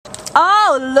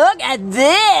Oh, look at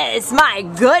this. My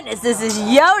goodness, this is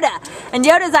Yoda. And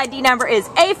Yoda's ID number is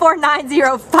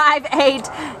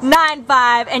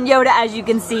A4905895. And Yoda, as you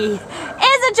can see, is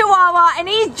a Chihuahua. And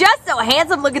he's just so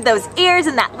handsome. Look at those ears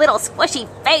and that little squishy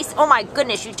face. Oh my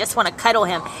goodness, you just want to cuddle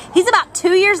him. He's about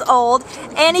 2 years old.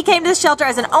 And he came to the shelter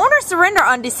as an owner surrender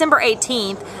on December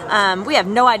 18th. We have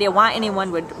no idea why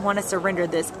anyone would want to surrender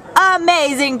this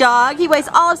amazing dog. He weighs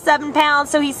all of 7 pounds,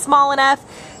 so he's small enough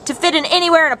to fit in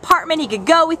anywhere, an apartment. He could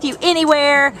go with you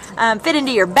anywhere, fit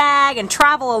into your bag and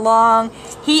travel along.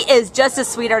 He is just a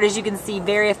sweetheart, as you can see,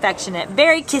 very affectionate,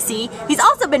 very kissy. He's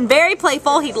also been very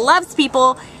playful. He loves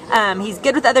people. He's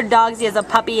good with other dogs. He has a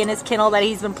puppy in his kennel that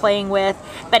he's been playing with,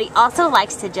 but he also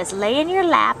likes to just lay in your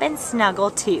lap and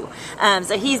snuggle too.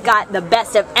 So he's got the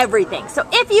best of everything. So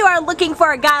if you are looking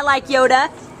for a guy like Yoda,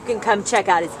 you can come check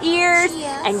out his ears,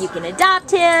 and you can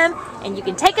adopt him, and you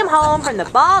can take him home from the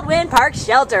Baldwin Park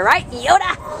shelter, right,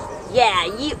 Yoda? Yeah,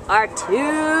 you are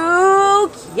too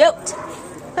cute.